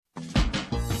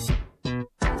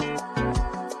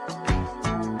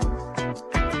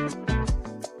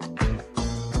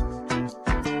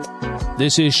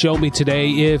This is Show Me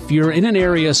Today. If you're in an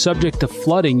area subject to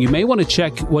flooding, you may want to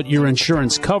check what your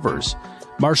insurance covers.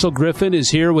 Marshall Griffin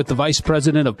is here with the Vice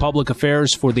President of Public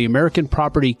Affairs for the American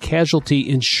Property Casualty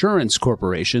Insurance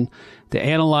Corporation to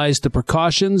analyze the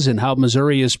precautions and how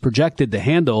Missouri is projected to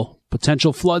handle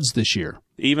potential floods this year.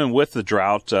 Even with the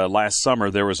drought last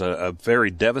summer, there was a very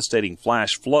devastating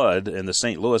flash flood in the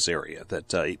St. Louis area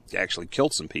that actually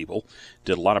killed some people,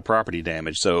 did a lot of property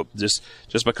damage. So just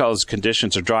because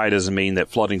conditions are dry doesn't mean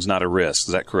that flooding's not a risk.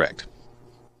 Is that correct?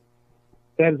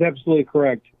 That is absolutely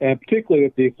correct, and particularly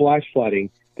with the flash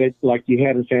flooding that like you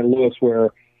had in St. Louis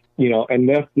where, and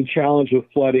that's the challenge with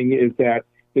flooding is that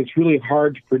it's really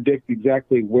hard to predict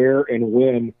exactly where and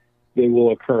when they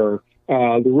will occur.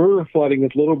 The river flooding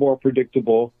is a little more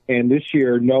predictable, and this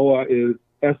year NOAA is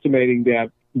estimating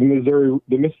that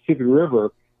the Mississippi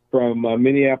River from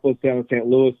Minneapolis down to St.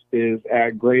 Louis is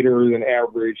at greater than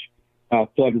average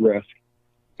flood risk.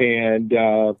 And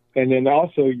then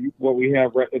also what we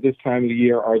have right at this time of the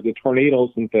year are the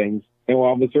tornadoes and things. And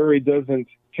while Missouri doesn't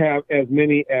have as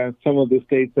many as some of the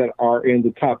states that are in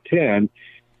the top 10,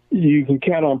 you can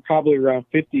count on probably around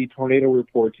 50 tornado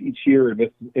reports each year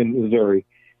in Missouri.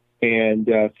 And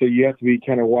so you have to be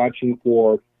kind of watching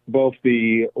for both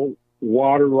the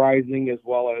water rising as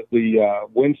well as the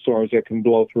windstorms that can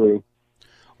blow through.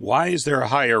 Why is there a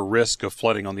higher risk of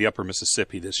flooding on the upper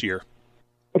Mississippi this year?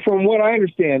 From what I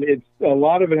understand, a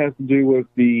lot of it has to do with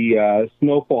the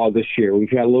snowfall this year. We've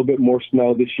had a little bit more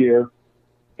snow this year,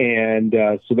 and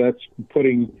so that's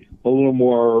putting a little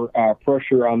more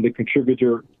pressure on the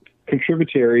contributaries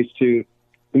to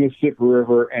the Mississippi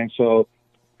River, and so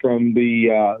from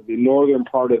the northern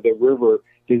part of the river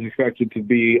is expected to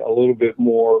be a little bit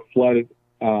more flooded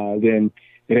than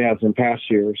it has in past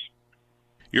years.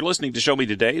 You're listening to Show Me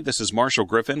Today. This is Marshall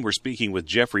Griffin. We're speaking with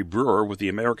Jeffrey Brewer with the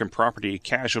American Property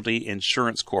Casualty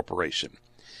Insurance Corporation.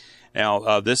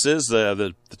 Now, this is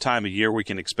the time of year we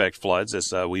can expect floods,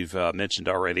 as we've mentioned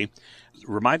already.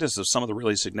 Remind us of some of the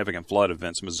really significant flood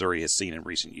events Missouri has seen in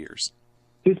recent years.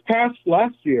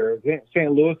 Last year,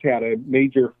 St. Louis had a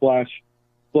major flash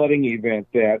flooding event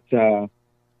that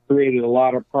created a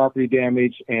lot of property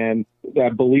damage, and I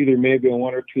believe there may have been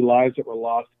one or two lives that were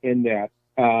lost in that.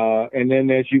 And then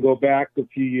as you go back a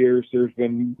few years, there's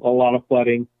been a lot of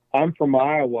flooding. I'm from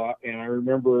Iowa, and I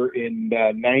remember in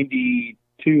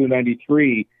 92,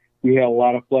 93, we had a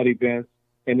lot of flood events.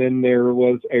 And then there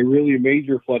was a really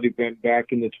major flood event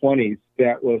back in the 20s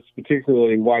that was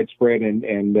particularly widespread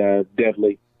and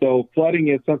deadly. So flooding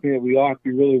is something that we ought to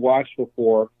be really watchful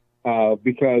for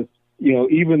because,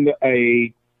 even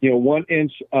a 1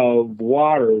 inch of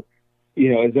water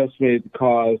is estimated to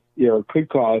cause, could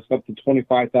cause up to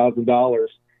 $25,000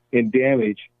 in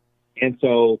damage. And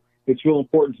so it's real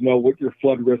important to know what your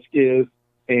flood risk is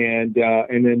and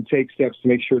then take steps to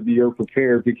make sure that you're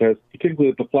prepared because particularly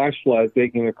with the flash floods, they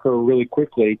can occur really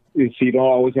quickly. So you don't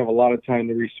always have a lot of time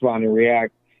to respond and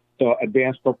react. So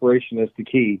advanced preparation is the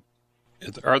key.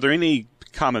 Are there any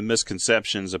common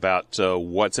misconceptions about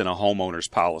what's in a homeowner's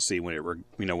policy when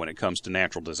it comes to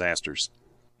natural disasters?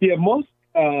 Yeah, most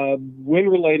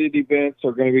wind-related events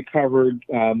are going to be covered.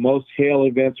 Most hail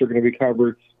events are going to be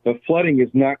covered, but flooding is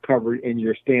not covered in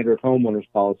your standard homeowner's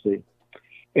policy.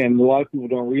 And a lot of people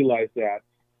don't realize that.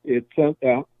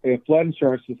 Flood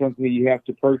insurance is something that you have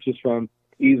to purchase from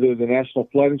either the National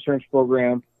Flood Insurance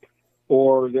Program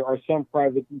or there are some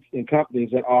private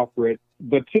companies that offer it.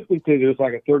 But typically there's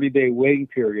like a 30-day waiting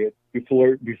period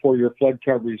before your flood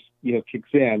coverage, kicks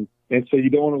in. And so you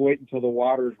don't want to wait until the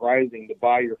water is rising to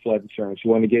buy your flood insurance.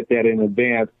 You want to get that in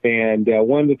advance. And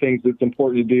one of the things that's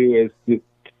important to do is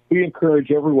we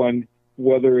encourage everyone,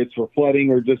 whether it's for flooding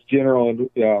or just general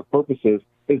purposes,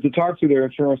 is to talk to their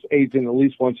insurance agent at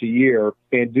least once a year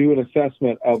and do an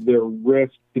assessment of their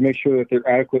risk to make sure that they're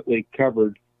adequately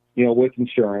covered, with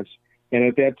insurance. And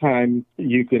at that time,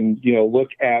 you can,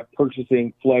 look at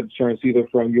purchasing flood insurance either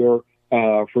from your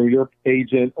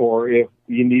agent, or if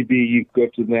you need be, you go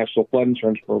to the National Flood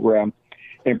Insurance Program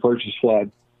and purchase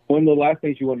flood. One of the last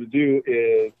things you want to do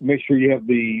is make sure you have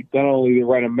not only the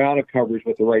right amount of coverage,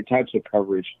 but the right types of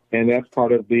coverage. And that's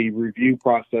part of the review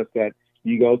process that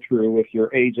you go through with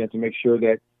your agent to make sure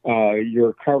that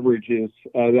your coverage is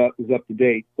up to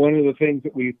date. One of the things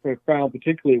that we've found,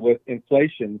 particularly with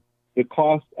inflation, the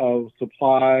cost of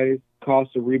supplies,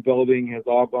 cost of rebuilding has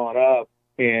all gone up,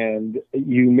 and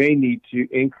you may need to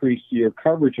increase your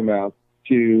coverage amount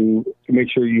to make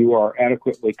sure you are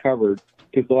adequately covered.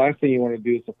 Because the last thing you want to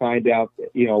do is to find out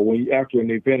that, after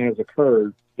an event has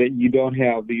occurred, that you don't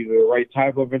have either the right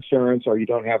type of insurance or you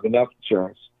don't have enough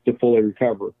insurance to fully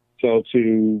recover. So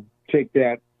to take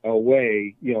that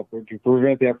way, to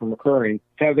prevent that from occurring,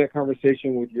 have that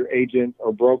conversation with your agent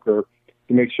or broker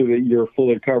to make sure that you're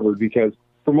fully covered, because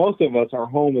for most of us, our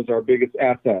home is our biggest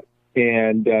asset,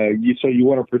 and so you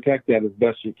want to protect that as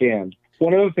best you can.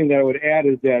 One other thing that I would add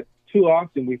is that too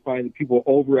often we find that people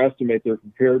overestimate their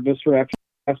preparedness for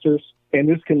disasters, and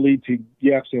this can lead to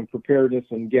gaps in preparedness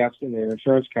and gaps in their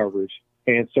insurance coverage.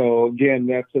 And so, again,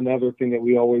 that's another thing that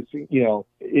we always,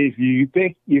 if you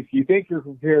think you're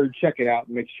prepared, check it out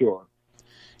and make sure.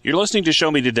 You're listening to Show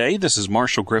Me Today. This is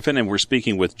Marshall Griffin, and we're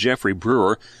speaking with Jeffrey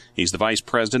Brewer. He's the Vice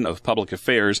President of Public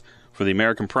Affairs for the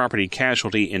American Property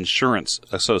Casualty Insurance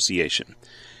Association.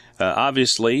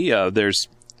 Obviously, there's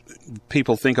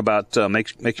people think about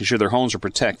making sure their homes are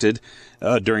protected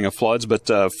during a floods, but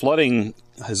flooding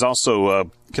is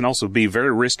can also be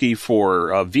very risky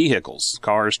for vehicles,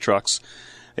 cars, trucks,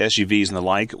 SUVs, and the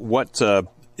like. What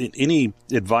any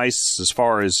advice as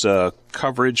far as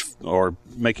coverage or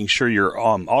making sure your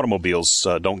automobiles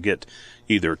don't get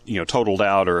either totaled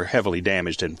out or heavily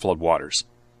damaged in floodwaters?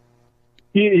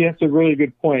 Yeah, that's a really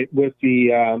good point. With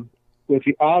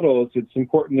the autos, it's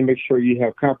important to make sure you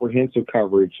have comprehensive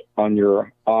coverage on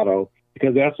your auto,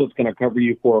 because that's what's going to cover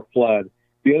you for a flood.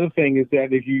 The other thing is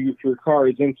that if your car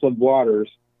is in flood waters,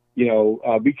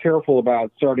 be careful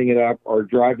about starting it up or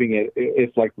driving it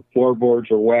if like the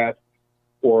floorboards are wet,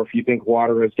 or if you think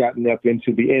water has gotten up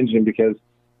into the engine, because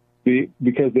the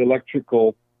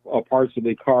electrical parts of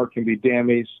the car can be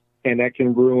damaged, and that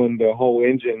can ruin the whole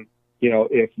engine,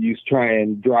 if you try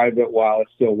and drive it while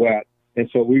it's still wet. And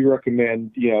so we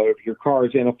recommend, if your car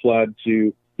is in a flood,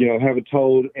 to, have it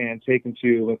towed and taken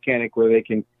to a mechanic where they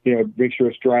can, make sure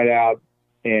it's dried out,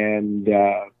 and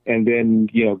then,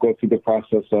 go through the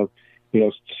process of,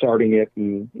 starting it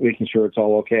and making sure it's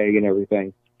all okay and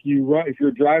everything. If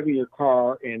you're driving your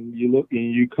car and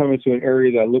you come into an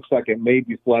area that looks like it may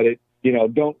be flooded,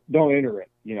 don't enter it.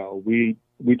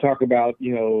 We talk about,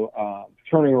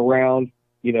 turning around,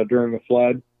 during a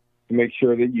flood to make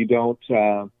sure that you don't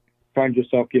find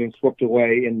yourself getting swept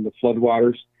away in the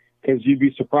floodwaters, because you'd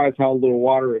be surprised how little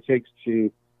water it takes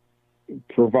to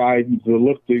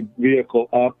lift the vehicle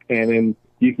up, and then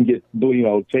you can get,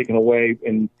 taken away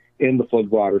in the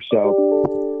floodwater.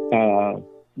 So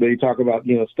they talk about,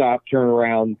 stop, turn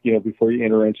around, before you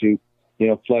enter into,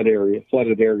 flooded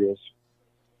areas.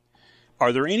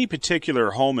 Are there any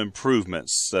particular home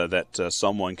improvements that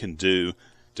someone can do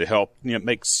to help,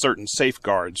 make certain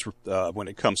safeguards when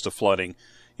it comes to flooding?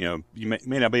 You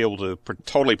may not be able to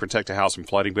totally protect a house from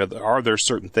flooding, but are there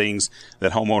certain things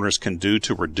that homeowners can do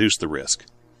to reduce the risk?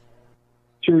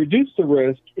 To reduce the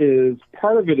risk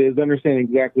part of it is understanding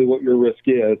exactly what your risk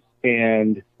is,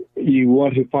 and you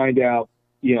want to find out,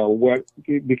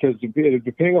 because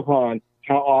depending upon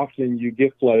how often you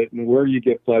get flooded and where you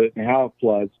get flooded and how it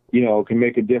floods, can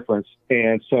make a difference.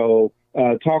 And so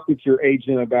talk with your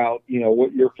agent about,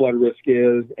 what your flood risk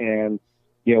is and,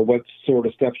 what sort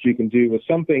of steps you can do. But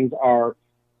some things are,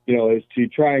 is to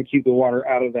try and keep the water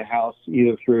out of the house,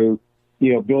 either through,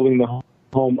 building the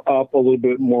home up a little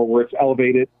bit more where it's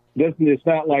elevated. It's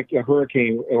not like a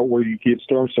hurricane where you get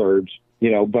storm surge,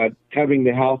 but having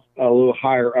the house a little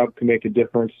higher up can make a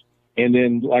difference. And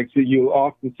then, you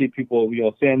often see people,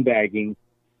 sandbagging,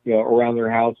 around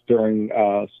their house during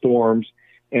storms.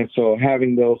 And so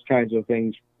having those kinds of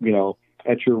things,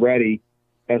 at your ready,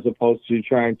 as opposed to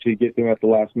trying to get them at the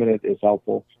last minute, is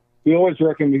helpful. We always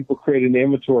recommend people create an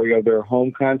inventory of their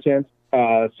home contents.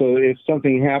 So if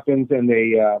something happens and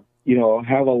they,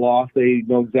 have a loss, they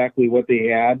know exactly what they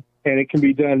had. And it can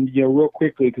be done, real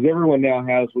quickly, because everyone now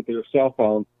has, with their cell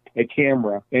phone, a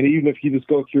camera. And even if you just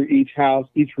go through each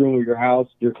room of your house,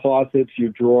 your closets, your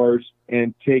drawers,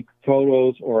 and take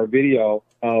photos or a video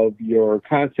of your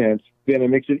contents, then it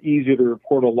makes it easier to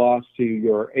report a loss to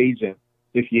your agent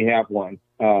if you have one.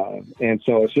 And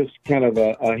so it's just kind of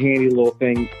a handy little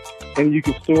thing. And you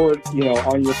can store it,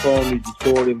 on your phone. You can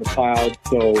store it in the cloud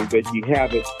so that you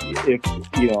have it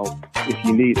if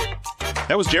you need it.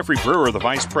 That was Jeffrey Brewer, the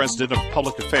Vice President of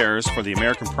Public Affairs for the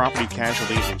American Property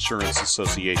Casualty Insurance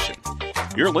Association.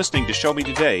 You're listening to Show Me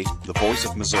Today, the Voice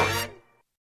of Missouri.